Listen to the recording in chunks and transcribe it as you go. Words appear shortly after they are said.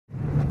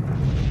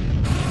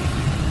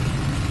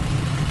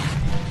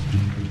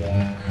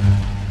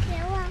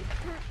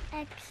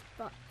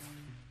Xbox.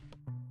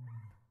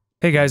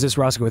 Hey guys, it's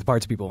Roscoe with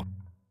Parts People.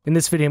 In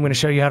this video, I'm going to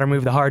show you how to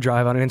remove the hard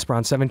drive on an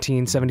Inspiron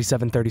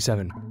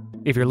 177737.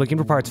 If you're looking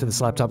for parts for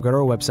this laptop, go to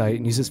our website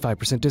and use this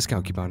 5%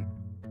 discount coupon.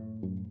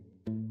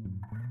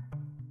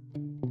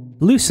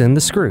 Loosen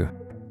the screw.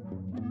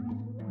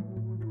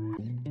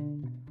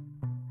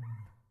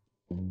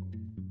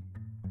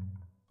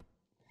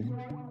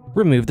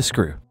 Remove the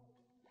screw.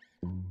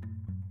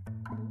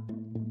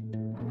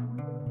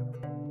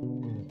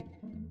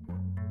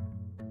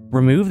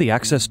 Remove the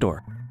access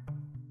door.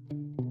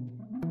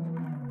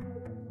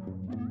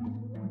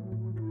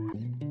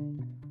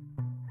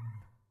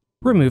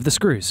 Remove the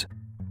screws.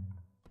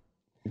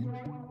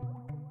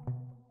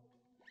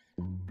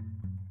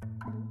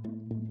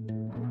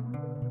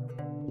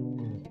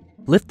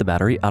 Lift the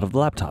battery out of the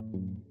laptop.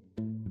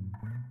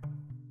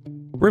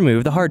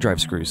 Remove the hard drive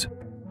screws.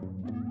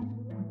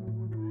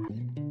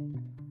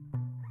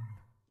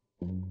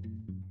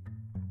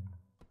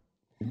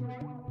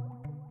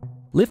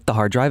 Lift the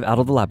hard drive out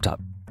of the laptop.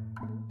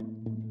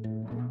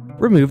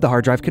 Remove the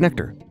hard drive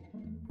connector.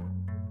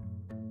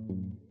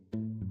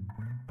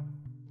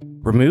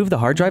 Remove the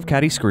hard drive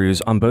caddy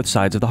screws on both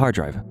sides of the hard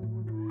drive.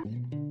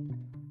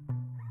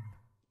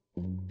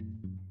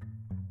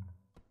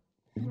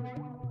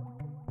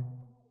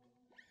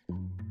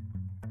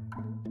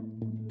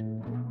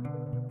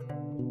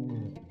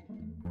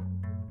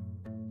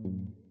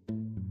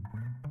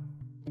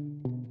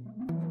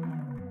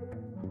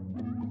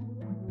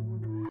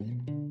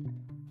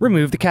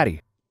 Remove the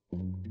caddy.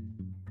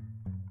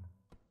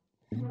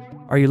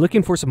 Are you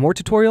looking for some more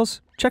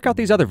tutorials? Check out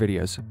these other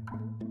videos.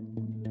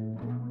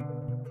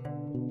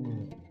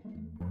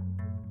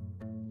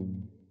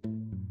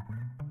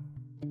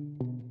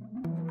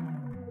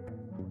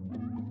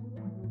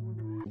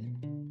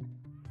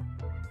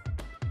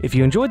 If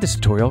you enjoyed this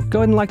tutorial, go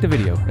ahead and like the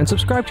video and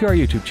subscribe to our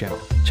YouTube channel.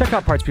 Check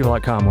out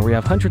partspeople.com where we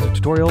have hundreds of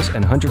tutorials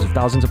and hundreds of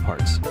thousands of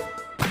parts.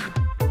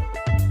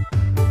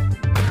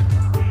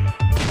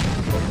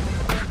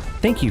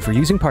 Thank you for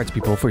using Parts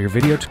People for your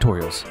video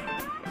tutorials.